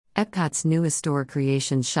Epcot's newest store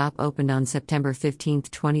Creations Shop opened on September 15,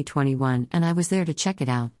 2021, and I was there to check it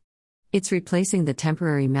out. It's replacing the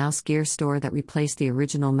temporary Mouse Gear store that replaced the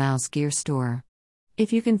original Mouse Gear store.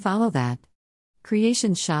 If you can follow that.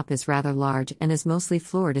 Creations Shop is rather large and is mostly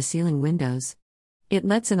floor-to-ceiling windows. It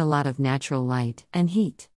lets in a lot of natural light and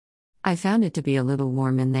heat. I found it to be a little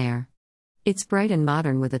warm in there. It's bright and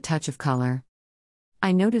modern with a touch of color.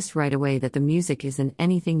 I noticed right away that the music isn't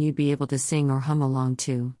anything you'd be able to sing or hum along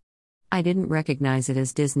to. I didn't recognize it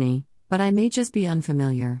as Disney, but I may just be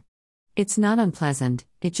unfamiliar. It's not unpleasant,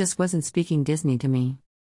 it just wasn't speaking Disney to me.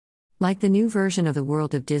 Like the new version of the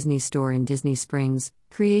World of Disney store in Disney Springs,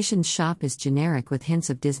 Creations Shop is generic with hints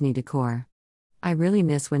of Disney decor. I really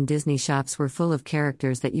miss when Disney shops were full of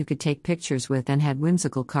characters that you could take pictures with and had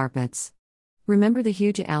whimsical carpets. Remember the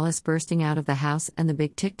huge Alice bursting out of the house and the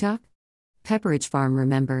big TikTok? Pepperidge Farm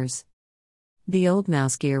remembers. The old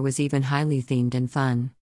Mouse Gear was even highly themed and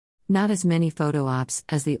fun. Not as many photo ops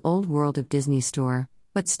as the old World of Disney store,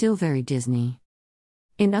 but still very Disney.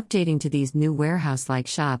 In updating to these new warehouse-like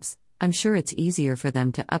shops, I'm sure it's easier for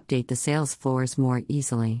them to update the sales floors more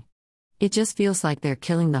easily. It just feels like they're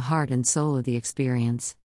killing the heart and soul of the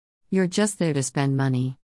experience. You're just there to spend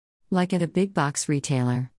money. Like at a big box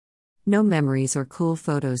retailer. No memories or cool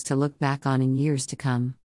photos to look back on in years to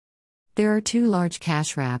come. There are 2 large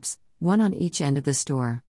cash wraps, one on each end of the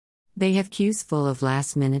store. They have queues full of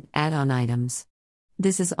last-minute add-on items.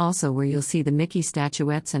 This is also where you'll see the Mickey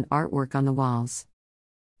statuettes and artwork on the walls.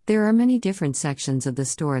 There are many different sections of the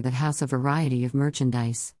store that house a variety of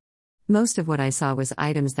merchandise. Most of what I saw was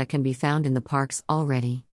items that can be found in the parks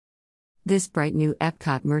already. This bright new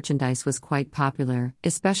Epcot merchandise was quite popular,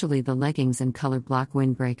 especially the leggings and color block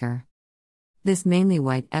windbreaker. This mainly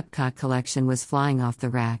white Epcot collection was flying off the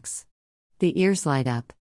racks. The ears light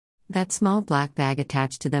up. That small black bag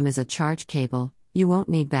attached to them is a charge cable, you won't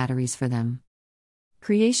need batteries for them.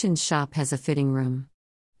 Creations Shop has a fitting room.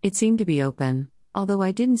 It seemed to be open, although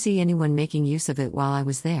I didn't see anyone making use of it while I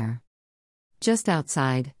was there. Just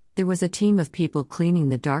outside, there was a team of people cleaning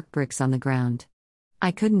the dark bricks on the ground.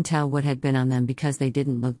 I couldn't tell what had been on them because they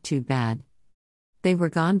didn't look too bad. They were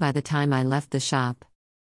gone by the time I left the shop.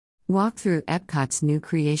 Walk through Epcot's new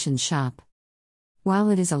Creations Shop. While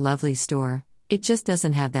it is a lovely store, it just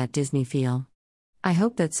doesn't have that Disney feel. I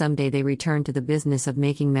hope that someday they return to the business of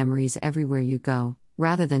making memories everywhere you go,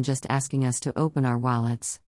 rather than just asking us to open our wallets.